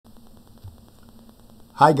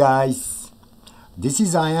Hi guys, this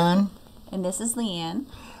is Ian, And this is Leanne.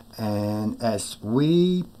 and as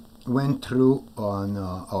we went through on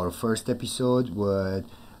our first episode with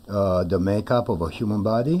the makeup of a human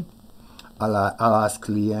body, I'll ask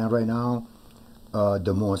Leanne right now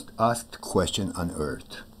the most asked question on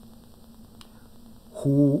earth: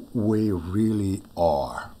 who we really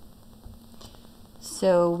are.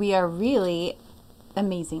 So, we are really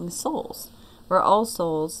amazing souls. We're all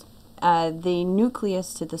souls. The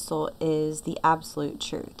nucleus to the soul is the absolute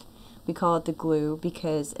truth. We call it the glue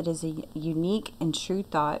because it is a unique and true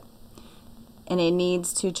thought, and it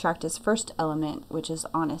needs to attract its first element, which is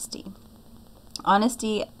honesty.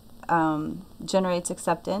 Honesty generates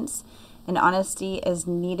acceptance, and honesty is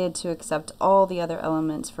needed to accept all the other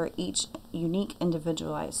elements for each unique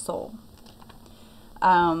individualized soul.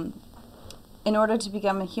 In order to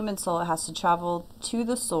become a human soul, it has to travel to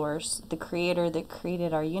the source, the creator that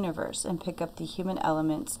created our universe, and pick up the human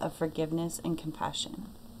elements of forgiveness and compassion.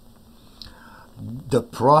 The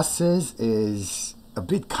process is a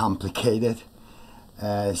bit complicated,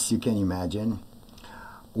 as you can imagine.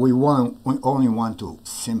 We only want to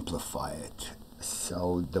simplify it.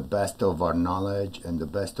 So the best of our knowledge and the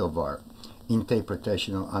best of our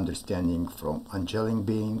interpretational understanding from angelic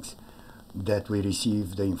beings, that we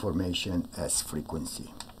receive the information as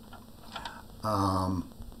frequency.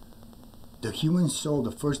 The human soul,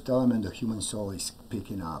 the first element the human soul is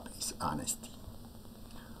picking up is honesty.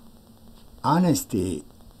 Honesty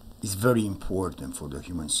is very important for the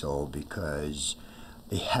human soul because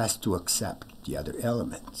it has to accept the other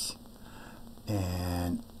elements.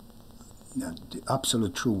 And the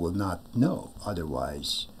absolute truth will not know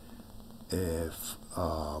otherwise if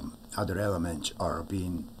other elements are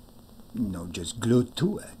being just glued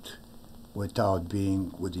to it without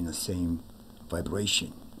being within the same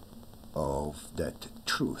vibration of that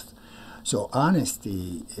truth. So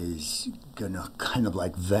honesty is gonna kind of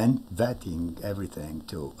like vetting everything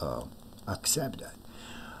to accept that.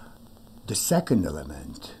 The second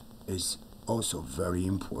element is also very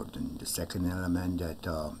important. The second element that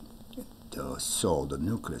the soul, the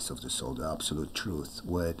nucleus of the soul, the absolute truth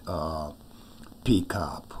would pick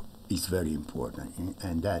up is very important,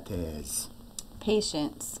 and that is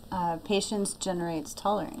Patience. Patience generates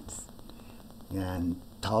tolerance. and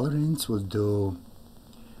tolerance will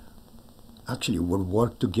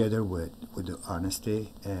work together with the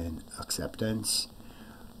honesty and acceptance,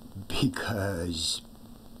 because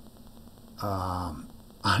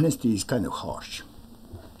honesty is kind of harsh,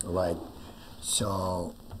 right?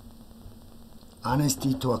 So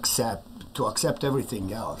honesty to accept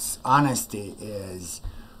everything else, honesty is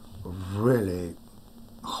really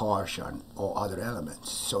harsh on all other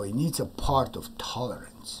elements. So it needs a part of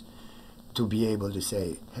tolerance to be able to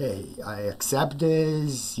say, hey, I accept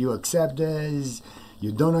this, you accept this,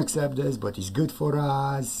 you don't accept this, but it's good for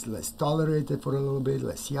us. Let's tolerate it for a little bit.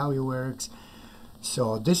 Let's see how it works.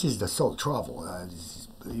 So this is the soul travel,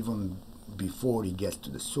 even before it gets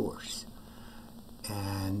to the source.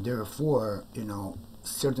 And therefore,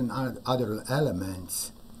 certain other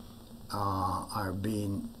elements are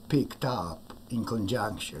being picked up in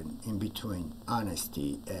conjunction in between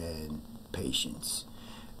honesty and patience.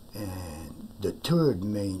 And the third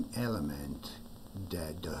main element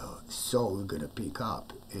that the soul is going to pick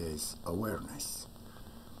up is awareness,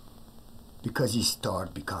 because you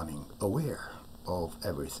start becoming aware of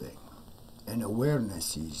everything. And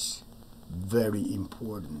awareness is very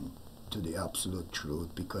important to the absolute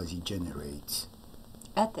truth because it generates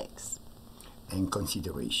Ethics. and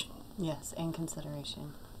consideration. Yes, and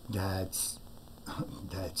consideration. That's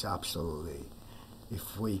absolutely,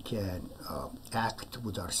 if we can act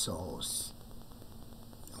with our souls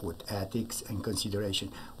with ethics and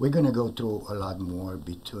consideration. We're going to go through a lot more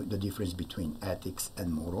between the difference between ethics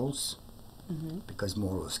and morals, because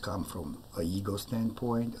morals come from a ego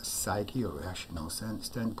standpoint, a psyche or rational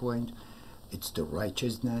standpoint. It's the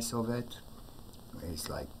righteousness of it. It's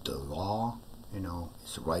like the law,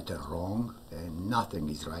 it's right and wrong, and nothing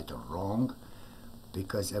is right or wrong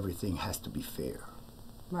because everything has to be fair.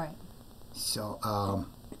 Right. So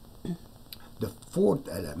the fourth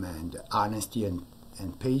element, honesty and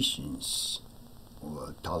patience,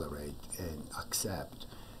 will tolerate and accept,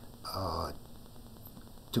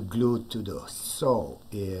 to glue to the soul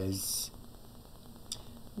is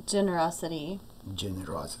Generosity.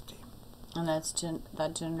 generosity. And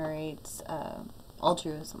that generates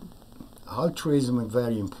altruism. Altruism is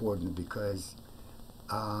very important because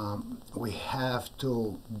we have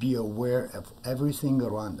to be aware of everything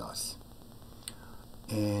around us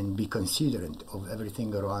and be considerate of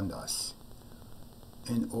everything around us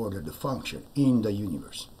in order to function in the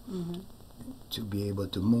universe. to be able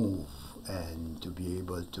to move and to be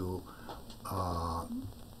able to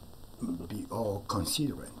be all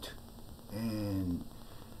considerate. And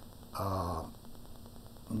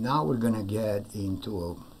now we're going to get into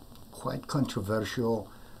a quite controversial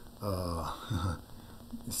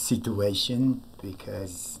situation,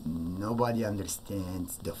 because nobody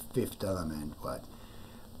understands the fifth element, what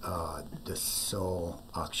the soul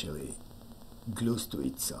actually glues to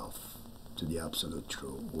itself, to the absolute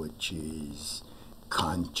truth, which is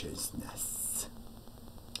consciousness.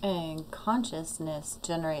 And consciousness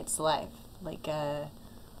generates life, like a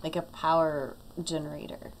power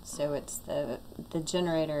generator. So it's the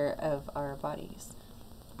generator of our bodies.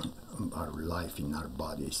 Our life in our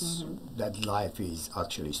bodies. That life is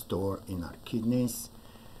actually stored in our kidneys.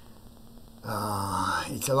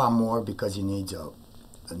 It's a lot more, because it needs a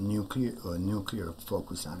nuclear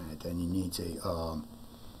focus on it, and it needs a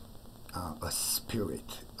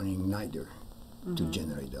spirit, an igniter, to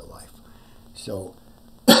generate the life. So,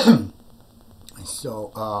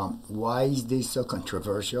 why is this so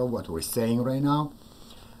controversial? What we're saying right now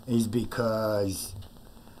is because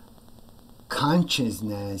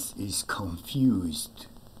consciousness is confused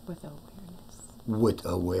with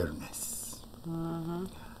awareness.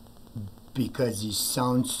 Because it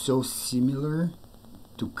sounds so similar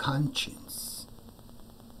to conscience,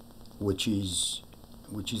 which is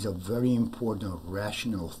a very important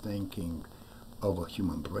rational thinking of a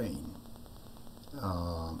human brain.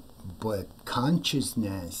 But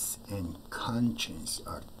consciousness and conscience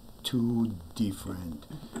are two different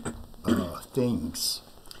things.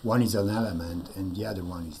 One is an element, and the other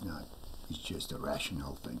one is not. It's just a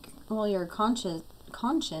rational thinking. Well, your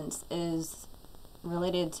conscience is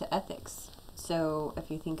related to ethics. So if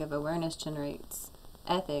you think of awareness generates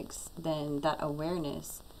ethics, then that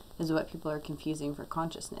awareness is what people are confusing for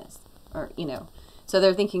consciousness. Or, so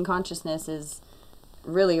they're thinking consciousness is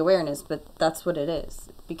really awareness, but that's what it is,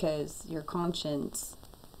 because your conscience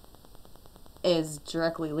is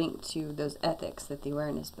directly linked to those ethics that the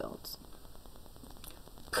awareness builds.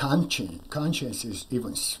 Conscience is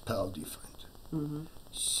even spelled different.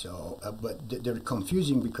 So, but they're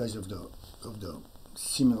confusing because of the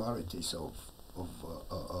similarities of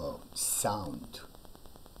sound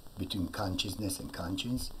between consciousness and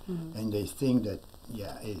conscience, and they think that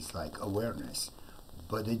it's like awareness,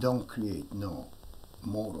 but they don't create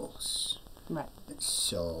morals. Right.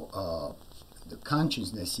 So the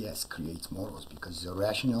consciousness, yes, creates morals, because it's a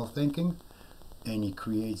rational thinking, and it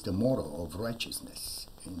creates the moral of righteousness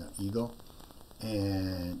in the ego,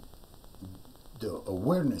 and the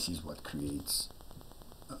awareness is what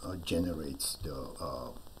generates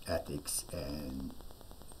the ethics and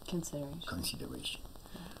consideration.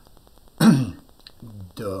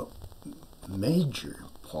 The major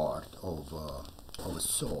part of a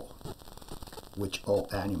soul, which all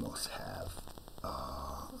animals have,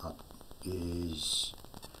 is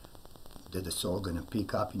that the soul going to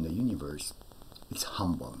pick up in the universe. It's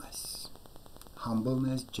humbleness.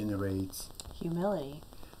 Humbleness generates humility.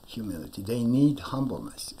 They need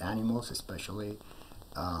humbleness. Animals especially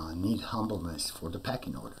need humbleness for the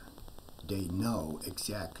pecking order. They know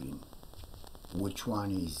exactly which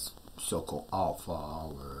one is so-called alpha,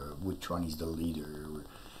 or which one is the leader.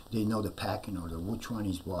 They know the pecking order, which one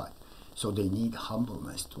is what. So they need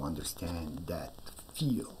humbleness to understand that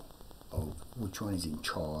feel of which one is in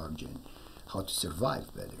charge and how to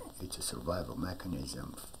survive better. It's a survival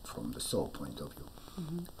mechanism from the soul point of view.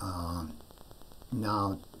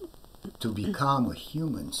 Now, to become a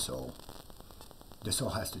human soul, the soul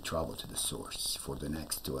has to travel to the source for the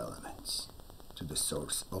next two elements, to the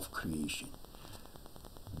source of creation,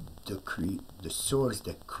 the source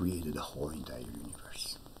that created the whole entire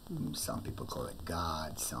universe. Some people call it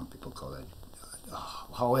God, some people call it,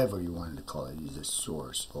 however you want to call it, is the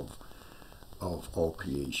source of all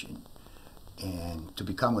creation. And to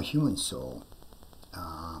become a human soul,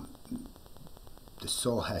 the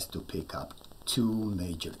soul has to pick up two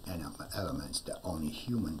major elements that only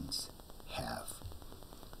humans have.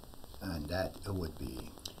 And that would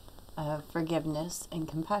be forgiveness and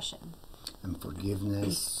compassion. And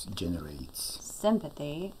forgiveness generates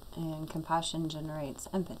sympathy, and compassion generates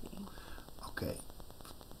empathy. Okay.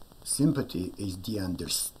 Sympathy is the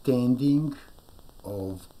understanding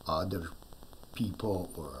of other people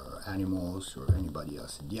or animals or anybody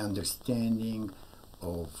else. The understanding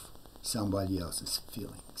of somebody else's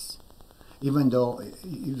feelings. Even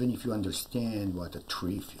if you understand what a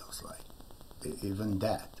tree feels like, even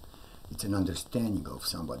that, it's an understanding of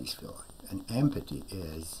somebody's feeling. And empathy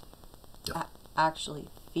is actually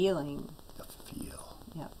feeling. The feel.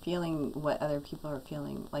 Yeah, feeling what other people are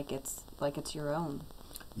feeling, like it's your own.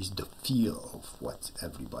 is the feel of what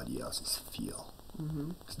everybody else's feel.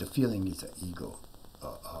 Mm-hmm. 'Cause the feeling is an ego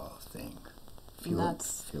thing.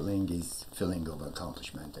 Feeling is feeling of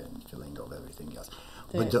accomplishment and feeling of everything else.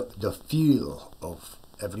 But the feel of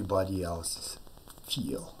everybody else's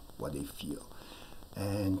feel, what they feel.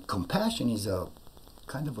 And compassion is a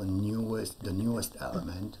kind of the newest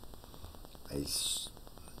element. It's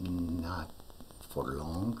not for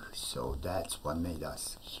long, so that's what made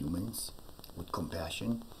us humans, with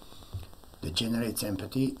compassion that generates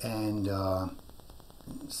empathy. And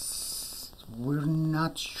we're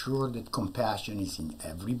not sure that compassion is in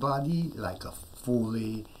everybody, like a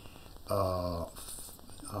fully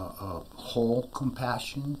whole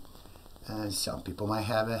compassion. And some people might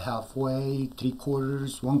have a halfway,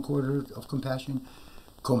 3/4, 1/4 of compassion.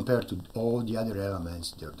 Compared to all the other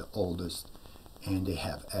elements, they're the oldest, and they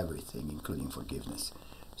have everything, including forgiveness.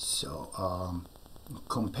 So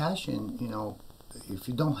compassion, if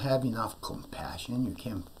you don't have enough compassion, you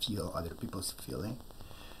can't feel other people's feeling.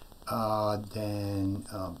 Then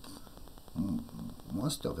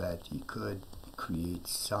most of it, you could create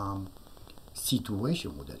some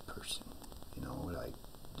situation with that person. Like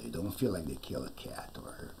they don't feel like they kill a cat,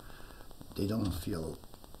 or they don't feel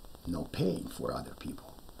no pain for other people.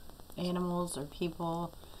 Animals or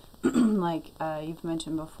people, like you've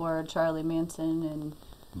mentioned before, Charlie Manson and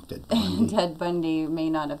Ted Bundy may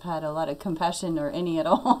not have had a lot of compassion or any at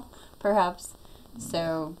all, perhaps.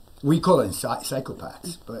 So we call them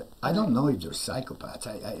psychopaths, but I don't know if they're psychopaths.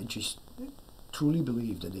 I just truly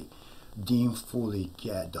believe that they didn't fully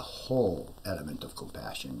get the whole element of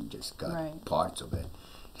compassion, just got parts of it.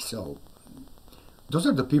 So those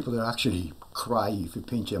are the people that actually cry if you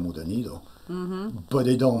pinch them with a needle, but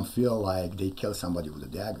they don't feel like they kill somebody with a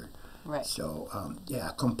dagger. Right. So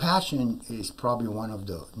compassion is probably one of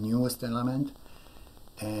the newest elements,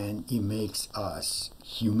 and it makes us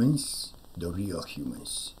humans, the real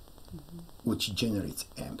humans, which generates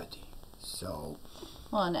empathy. So,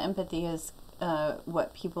 well, and empathy is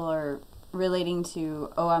what people are relating to.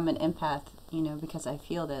 Oh, I'm an empath, because I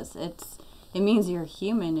feel this. It means you're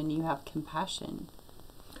human and you have compassion.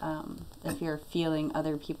 If you're feeling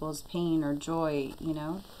other people's pain or joy,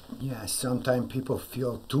 Yeah, sometimes people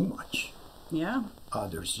feel too much. Yeah.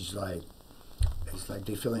 Others it's like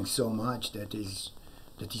they're feeling so much that is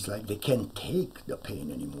like they can't take the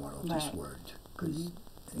pain anymore of this world. Because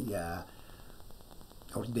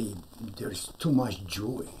or there's too much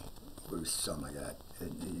joy or something like that.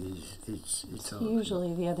 It's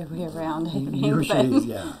usually the other way around, I think. Usually,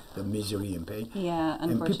 the misery and pain. Yeah,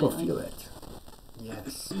 unfortunately. And people feel it.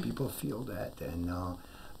 Yes, people feel that, and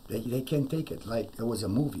they can't take it. Like, there was a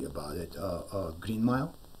movie about it, Green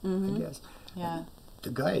Mile, I guess. Yeah. And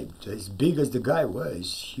the guy, as big as the guy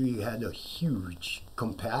was, he had a huge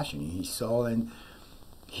compassion in his soul, and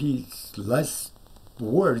his last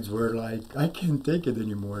words were like, I can't take it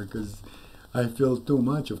anymore because I feel too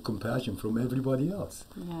much of compassion from everybody else.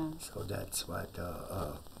 Yeah. So that's what,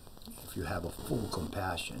 if you have a full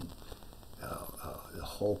compassion, the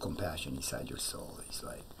whole compassion inside your soul is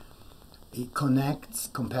like,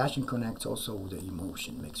 compassion connects also with the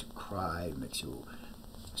emotion, makes you cry, makes you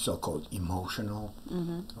so-called emotional.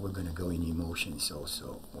 We're going to go in emotions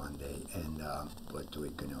also one day, and but we're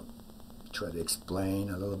going to try to explain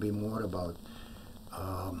a little bit more about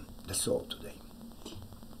the soul today.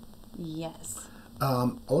 Yes.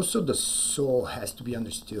 Also, the soul has to be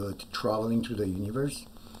understood traveling through the universe.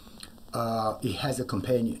 It has a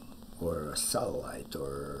companion or a satellite,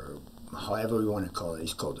 or however you want to call it.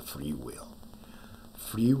 It's called the free will.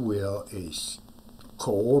 Free will is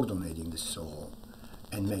coordinating the soul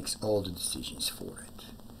and makes all the decisions for it.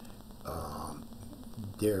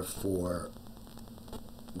 Therefore,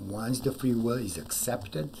 once the free will is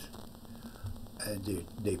accepted,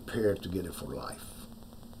 they pair together for life,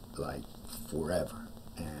 like forever.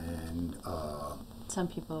 And some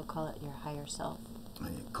people call it your higher self. I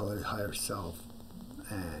call it higher self.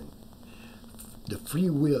 And the free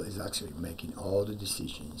will is actually making all the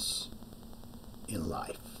decisions in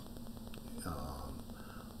life.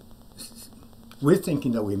 We're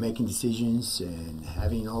thinking that we're making decisions and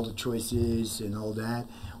having all the choices and all that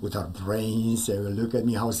with our brains. They will look at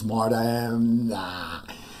me how smart I am. Nah.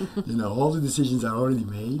 All the decisions are already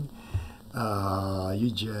made. You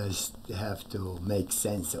just have to make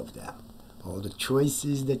sense of them. All the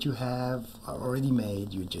choices that you have are already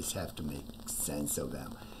made. You just have to make sense of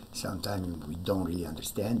them. Sometimes we don't really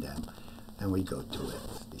understand them, and we go through it.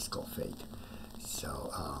 It's called fate.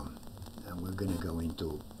 So, and we're going to go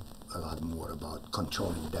into a lot more about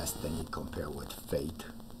controlling destiny compared with fate,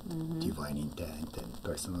 divine intent, and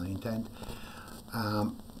personal intent.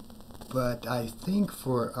 But I think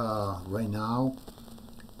for right now,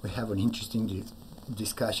 we have an interesting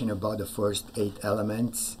discussion about the first 8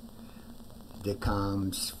 elements that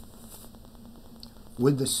comes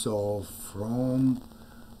with the soul from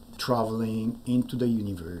traveling into the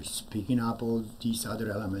universe, picking up all these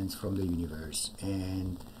other elements from the universe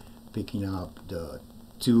and picking up the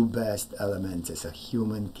 2 best elements as a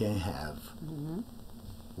human can have,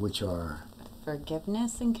 which are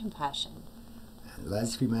forgiveness and compassion. And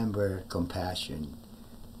let's remember compassion.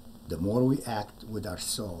 The more we act with our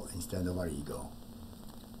soul instead of our ego,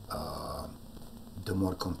 the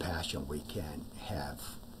more compassion we can have.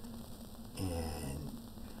 And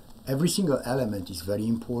every single element is very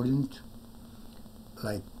important.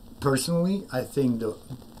 Like personally, I think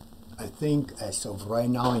as of right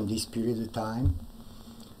now in this period of time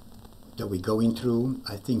that we're going through,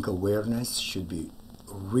 I think awareness should be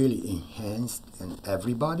really enhanced in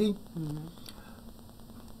everybody.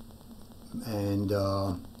 And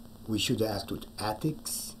we should act with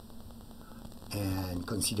ethics and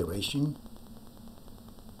consideration,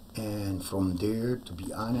 and from there to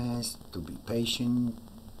be honest, to be patient.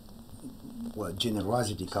 Well,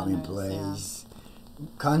 generosity come in place.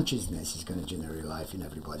 Consciousness is going to generate life in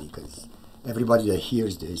everybody, because everybody that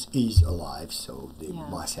hears this is alive, so they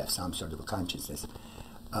must have some sort of a consciousness.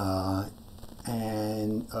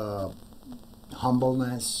 And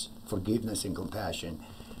humbleness, forgiveness, and compassion.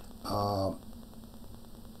 The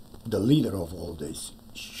leader of all this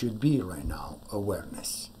should be right now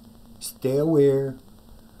awareness. Stay aware,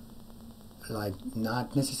 like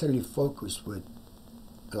not necessarily focus with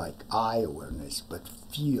like eye awareness, but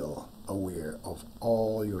feel aware of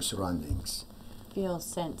all your surroundings. Feel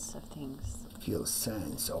sense of things. Feel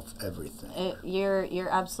sense of everything.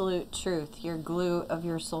 Your absolute truth, your glue of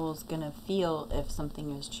your soul is going to feel if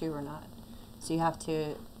something is true or not. So you have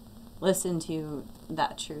to listen to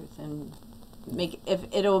that truth and if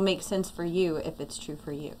it'll make sense for you if it's true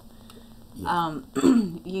for you. Yeah.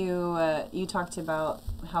 You talked about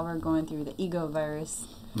how we're going through the ego virus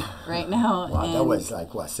right now. Wow, that was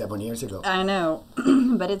like, 7 years ago? I know,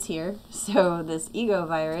 but it's here. So this ego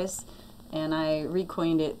virus, and I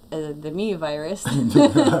recoined it the me virus,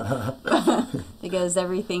 because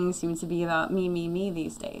everything seems to be about me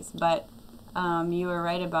these days. But you were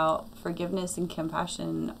right about forgiveness and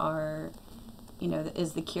compassion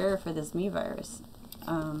is the cure for this me virus.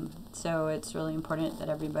 So it's really important that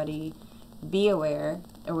everybody be aware.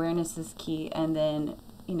 Awareness is key, and then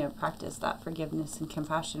practice that forgiveness and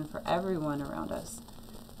compassion for everyone around us.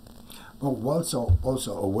 Well,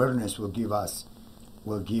 also awareness will give us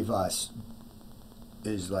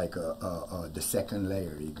is like the second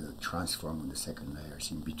layer. You can transform the second layers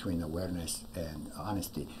in between awareness and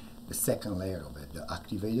honesty. The second layer of it, the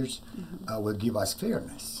activators, will give us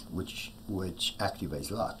fairness, which activates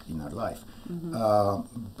luck in our life.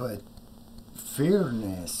 But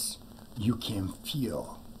fairness you can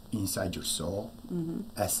feel inside your soul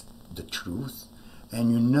as the truth,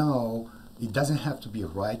 and it doesn't have to be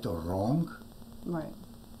right or wrong. Right.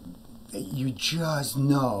 You just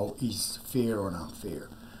know is fair or unfair.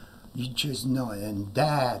 You just know, and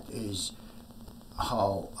that is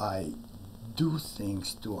how I do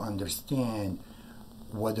things, to understand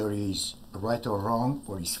whether it's right or wrong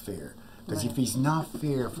or it's fair. Because if it's not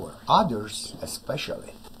fair for others,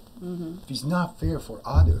 especially, if it's not fair for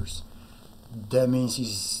others, that means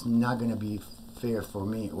it's not going to be fair for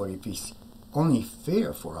me. Or if it's only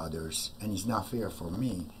fair for others and it's not fair for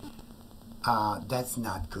me, that's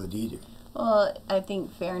not good either. Well, I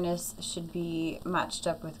think fairness should be matched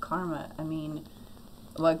up with karma. I mean,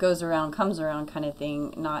 what goes around comes around kind of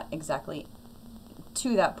thing, not exactly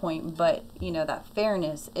to that point, but that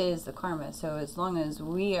fairness is the karma. So as long as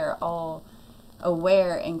we are all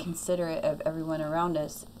aware and considerate of everyone around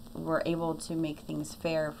us, we're able to make things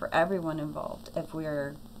fair for everyone involved if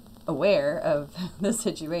we're aware of the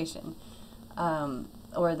situation,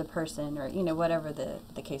 or the person, or whatever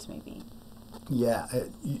the case may be. Yeah,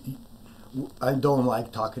 I don't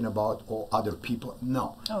like talking about all other people.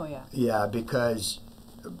 No. Oh yeah. Yeah, because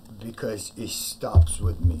it stops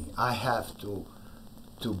with me. I have to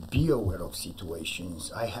be aware of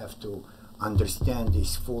situations. I have to understand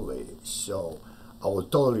this fully. So I will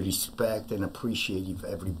totally respect and appreciate if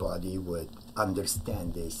everybody would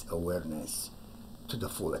understand this awareness to the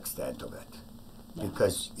full extent of it,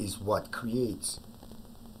 because it's what creates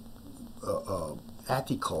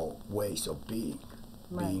ethical ways of being.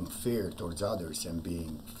 Being fair towards others and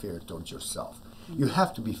being fair towards yourself. You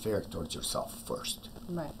have to be fair towards yourself first.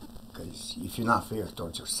 Right. Because if you're not fair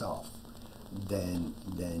towards yourself, then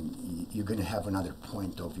you're gonna have another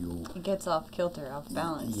point of view. It gets off kilter, off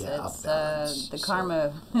balance. Yeah, It's off balance. the So-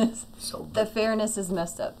 karma. So The fairness is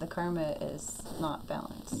messed up. The karma is not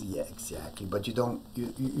balanced. yeah, exactly. But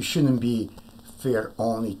you shouldn't be fair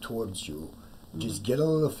only towards you. Just get a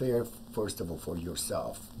little fair first of all for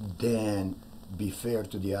yourself, then be fair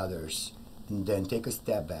to the others, and then take a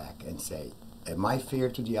step back and say, am I fair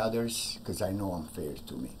to the others? Because I know I'm fair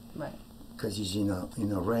to me. Right. Because it's in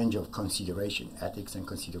a range of consideration, ethics and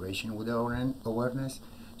consideration with awareness.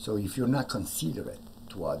 So if you're not considerate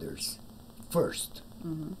to others first,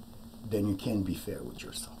 then you can't be fair with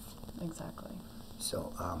yourself. Exactly.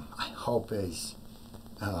 So I hope is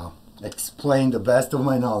explained the best of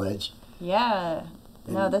my knowledge. Yeah.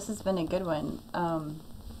 No, And- this has been a good one.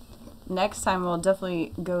 Next time we'll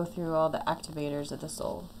definitely go through all the activators of the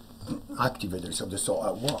soul. Activators of the soul.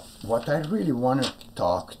 What I really want to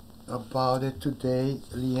talk about it today,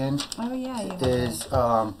 Leanne, Oh yeah, you have is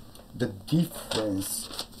that. the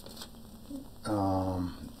difference.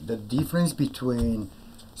 The difference between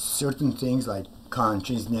certain things like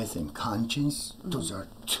consciousness and conscience. Those are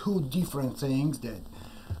two different things that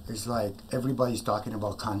it's like everybody's talking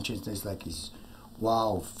about consciousness like it's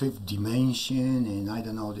fifth dimension and I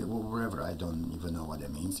don't know whatever. I don't even know what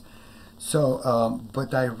that means. So,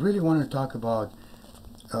 but I really want to talk about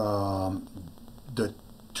the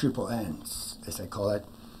triple N's, as I call it,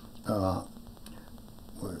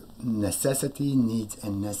 necessity, needs,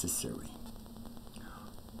 and necessary.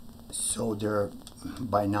 So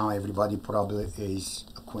by now everybody probably is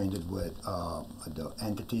acquainted with the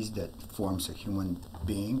entities that forms a human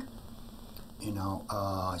being.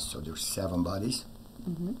 So there's 7 bodies.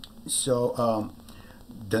 So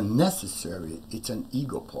the necessary, it's an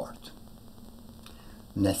ego part.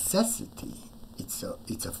 Necessity, it's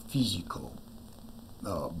a physical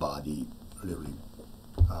body, literally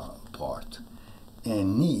part,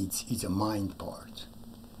 and needs is a mind part.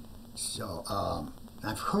 So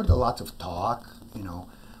I've heard a lot of talk,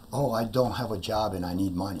 oh, I don't have a job and I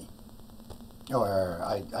need money, or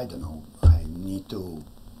I don't know, I need to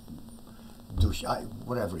do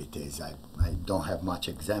whatever it is. I don't have much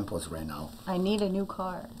examples right now. I need a new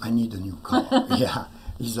car. I need a new car. Yeah,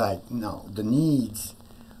 it's like no, the needs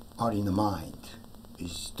are in the mind.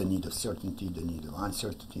 Is the need of certainty, the need of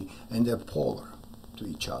uncertainty, and they're polar to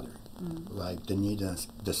each other. Like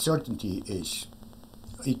the certainty is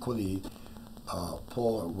equally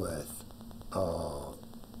polar with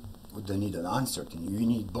the need of uncertainty. You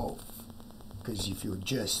need both, because if you're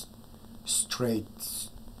just straight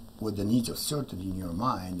with the needs of certainty in your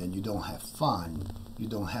mind, and you don't have fun, you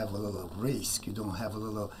don't have a little risk, you don't have a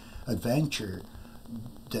little adventure,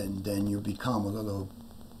 then you become a little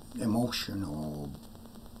emotional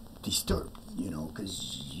disturbed,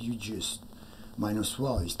 because you just might as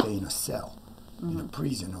well stay in a cell, in a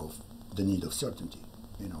prison of the need of certainty.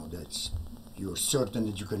 That's you're certain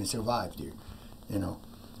that you're going to survive there.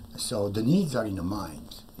 So the needs are in the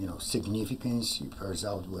mind. Significance it pairs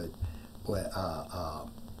out with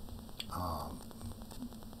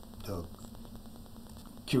the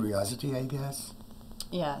curiosity, I guess.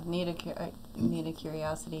 Yeah, need a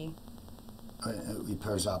curiosity. It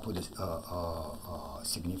pairs up with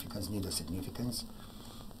significance, need of significance.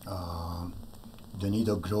 The need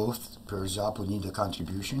of growth pairs up with need of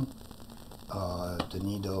contribution. The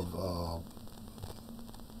need of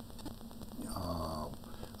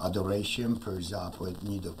adoration pairs up with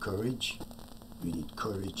need of courage. You need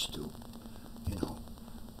courage to,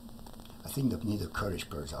 I think the need of courage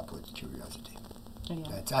pairs up with curiosity.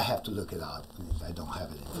 Yeah. I have to look it up. I don't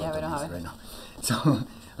have it in front Yeah, we of don't me have it. right now. So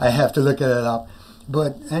I have to look it up.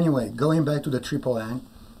 But anyway, going back to the triple N,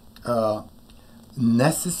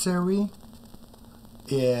 necessary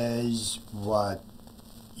is what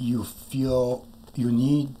you feel you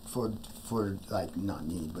need for like not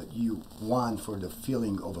need, but you want for the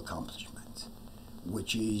feeling of accomplishment,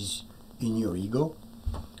 which is in your ego.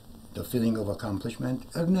 The feeling of accomplishment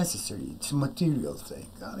are necessary. It's a material thing.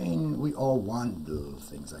 I mean, we all want little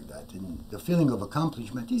things like that. And the feeling of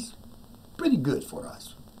accomplishment is pretty good for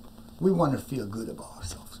us. We want to feel good about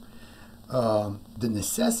ourselves. The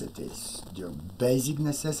necessities, they're basic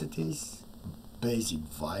necessities, basic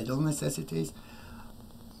vital necessities.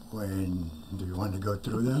 Do you want to go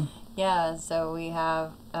through them? Yeah, so we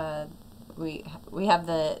have we have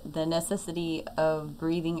the necessity of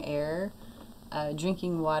breathing air,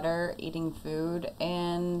 drinking water, eating food,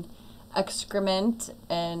 and excrement,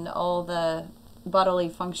 and all the bodily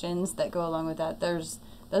functions that go along with that. Those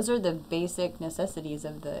are the basic necessities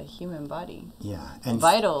of the human body. Yeah, and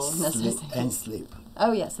Vital necessities. and sleep.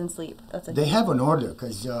 Oh yes, and sleep. That's a They have an order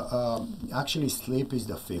because actually sleep is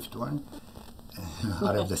the 5th one.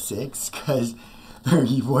 out of the 6, because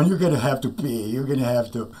when you're gonna have to pee, you're gonna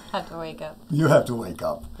have to wake up. you have to wake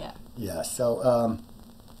up. Yeah. Yeah. So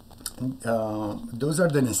those are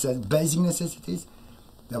the basic necessities,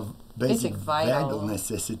 the basic vital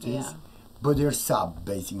necessities. Yeah. But there are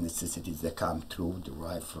sub-basic necessities that come through,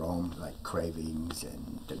 derived from, like cravings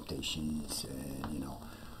and temptations, and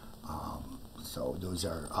so those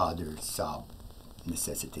are other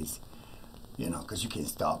sub-necessities, because you can't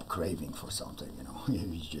stop craving for something,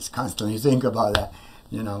 you just constantly think about that,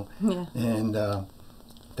 Yeah. and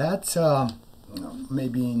that's,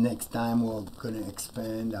 maybe next time we're going to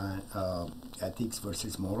expand on ethics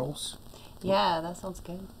versus morals. Yeah, that sounds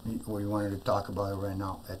good. We wanted to talk about it right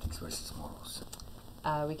now, ethics versus morals.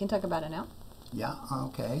 We can talk about it now. Yeah,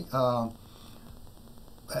 okay.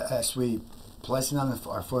 As we placed on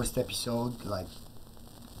our first episode, like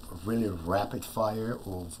really rapid fire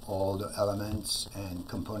of all the elements and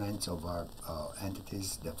components of our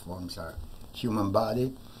entities that forms our human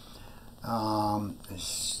body.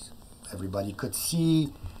 As everybody could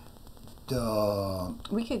see,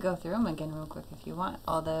 we could go through them again real quick if you want.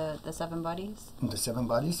 All the 7 bodies. the 7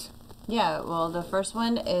 bodies. Yeah, well, the first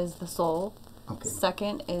one is the soul. Okay.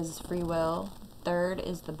 Second is free will. Third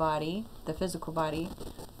is the body, the physical body.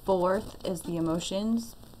 Fourth is the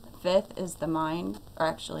emotions. Fifth is the mind. Or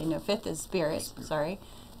actually, no, fifth is spirit. Sorry.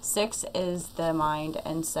 6 is the mind,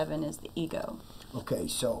 and 7 is the ego. Okay,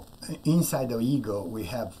 so inside the ego we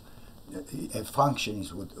have a function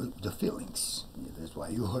is with the feelings. That's why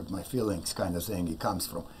you heard my feelings kind of thing. It comes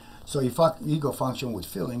from. So if ego function with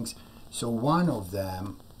feelings, so one of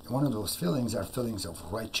those feelings are feelings of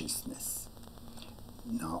righteousness.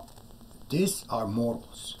 Now, these are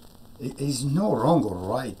morals. It is no wrong or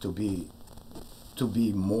right to be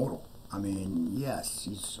moral. I mean, yes,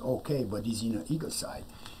 it's okay, but it's in the ego side.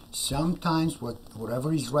 Sometimes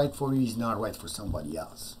whatever is right for you is not right for somebody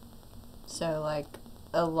else. So, like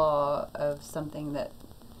a law of something that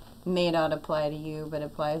may not apply to you, but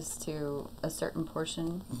applies to a certain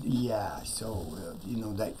portion. Yeah, so,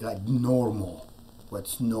 like normal.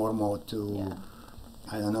 What's normal to,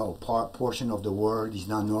 I don't know, portion of the world is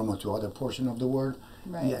not normal to other portion of the world.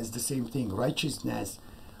 Right. Yeah, it's the same thing. Righteousness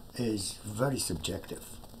is very subjective.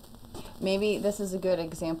 Maybe this is a good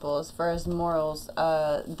example as far as morals.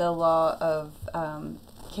 The law of,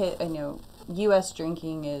 U.S.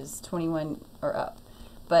 drinking is 21 or up,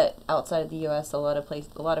 but outside of the U.S., a lot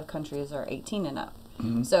of countries are 18 and up.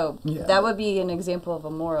 Mm-hmm. So Yeah. that would be an example of a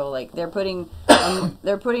moral. Like they're putting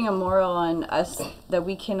a moral on us that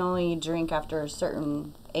we can only drink after a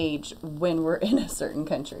certain age when we're in a certain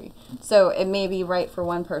country. So it may be right for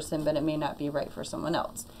one person, but it may not be right for someone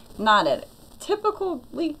else. Not a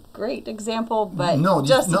typically great example, but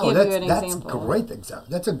just to give you an example.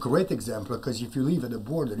 That's a great example, because if you live at the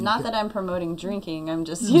border... Not that I'm promoting drinking, I'm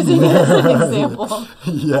just using it as an example.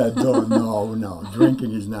 Yeah, no,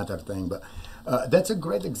 drinking is not our thing, but that's a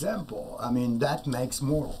great example. I mean, that makes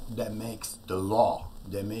moral, that makes the law,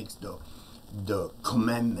 that makes the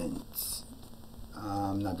commandments.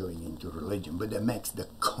 I'm not going into religion, but that makes the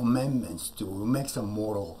commandments too. It makes a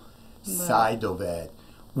moral side of it,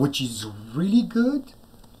 which is really good.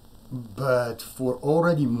 But for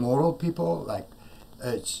already moral people, like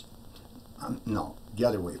it's no, the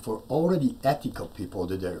other way. For already ethical people,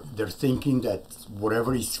 that they're thinking that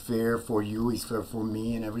whatever is fair for you is fair for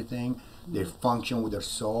me and everything. Mm-hmm. They function with their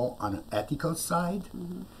soul on an ethical side.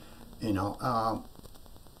 Mm-hmm.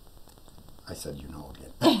 I said again.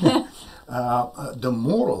 The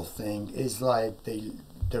moral thing is like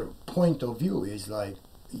their point of view is like,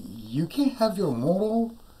 you can have your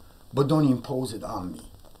moral, but don't impose it on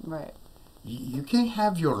me. Right. You can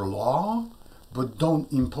have your law, but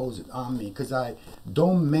don't impose it on me, because I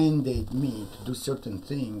don't mandate me to do certain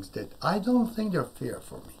things that I don't think they're fair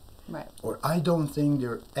for me. Right. Or I don't think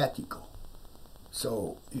they're ethical.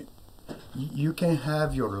 So you can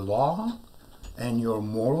have your law and your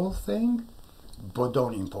moral thing, but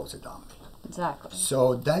don't impose it on me. Exactly.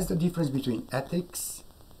 So that's the difference between ethics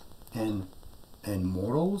and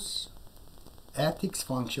morals. Ethics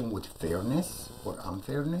function with fairness or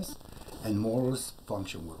unfairness, and morals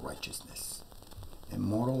function with righteousness. And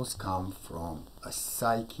morals come from a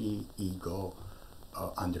psyche, ego,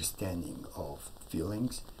 understanding of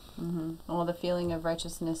feelings. Mm-hmm. Well, the feeling of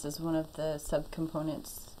righteousness is one of the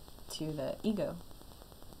subcomponents to the ego.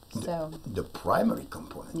 So the primary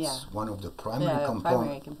components. Yeah. One of the primary,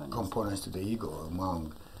 components. components to the ego,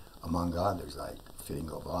 among others, like feeling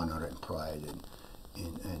of honor and pride and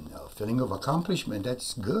feeling of accomplishment.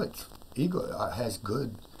 That's good. Ego has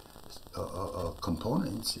good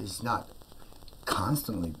components. It's not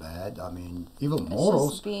constantly bad. I mean, even It's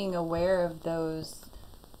morals. just being aware of those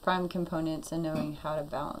prime components and knowing how to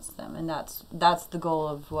balance them, and that's the goal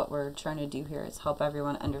of what we're trying to do here, is help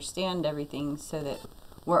everyone understand everything so that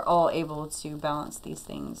we're all able to balance these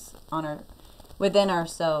things within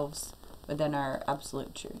ourselves, within our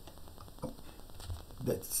absolute truth.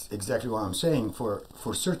 That's exactly what I'm saying. For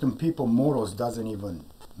certain people, morals doesn't even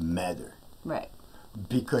matter Right.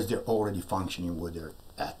 because they're already functioning with their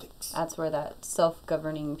ethics. That's where that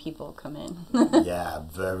self-governing people come in. Yeah,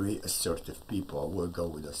 very assertive people. We'll go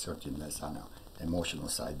with assertiveness on the emotional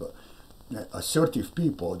side, but assertive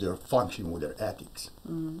people, they're functioning with their ethics.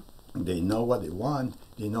 They know what they want,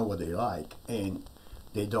 they know what they like, and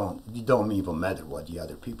they don't even matter what the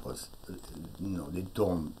other people's, they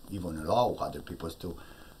don't even allow other people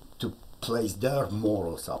to place their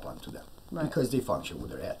morals up onto them, Right. because they function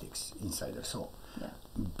with their ethics inside their soul. Yeah.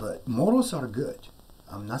 But morals are good.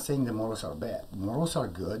 I'm not saying the morals are bad. Morals are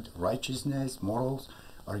good. Righteousness, morals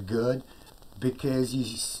are good, because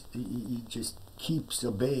he just keeps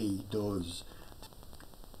away those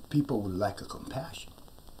people with lack of compassion.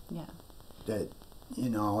 Yeah. That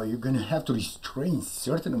you're gonna have to restrain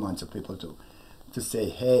certain amounts of people to say,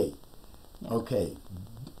 hey, Yeah. okay,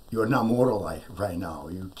 you're not moral right now.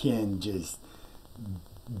 You can't just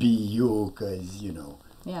be you because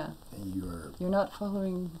Yeah. you're You're not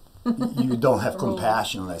following. you don't have Rules.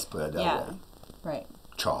 compassion. Let's put it that Yeah. way. Right.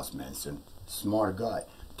 Charles Manson, smart guy.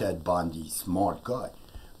 Ted Bundy, smart guy.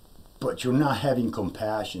 But you're not having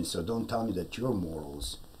compassion, so don't tell me that your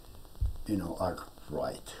morals, are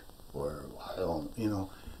right, or I don't.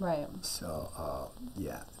 Right. So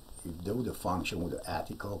yeah, if they would have functioned with the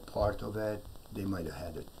ethical part of it, they might have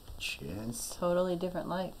had a chance. Totally different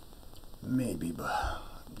life. Maybe, but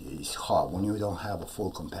it's hard when you don't have a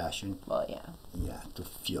full compassion. Well, yeah. Yeah, to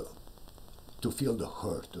feel the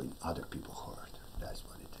hurt when other people hurt. That's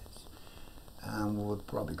what it is. And we're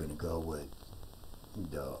probably going to go with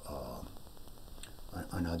the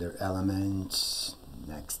another elements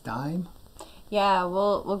next time. Yeah,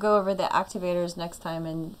 we'll go over the activators next time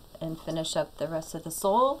and finish up the rest of the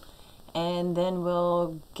soul, and then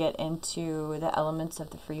we'll get into the elements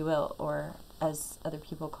of the free will, or as other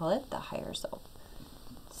people call it, the higher self.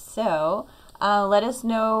 So let us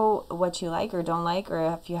know what you like or don't like, or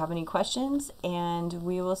if you have any questions, and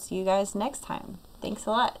we will see you guys next time. Thanks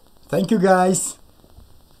a lot. Thank you, guys.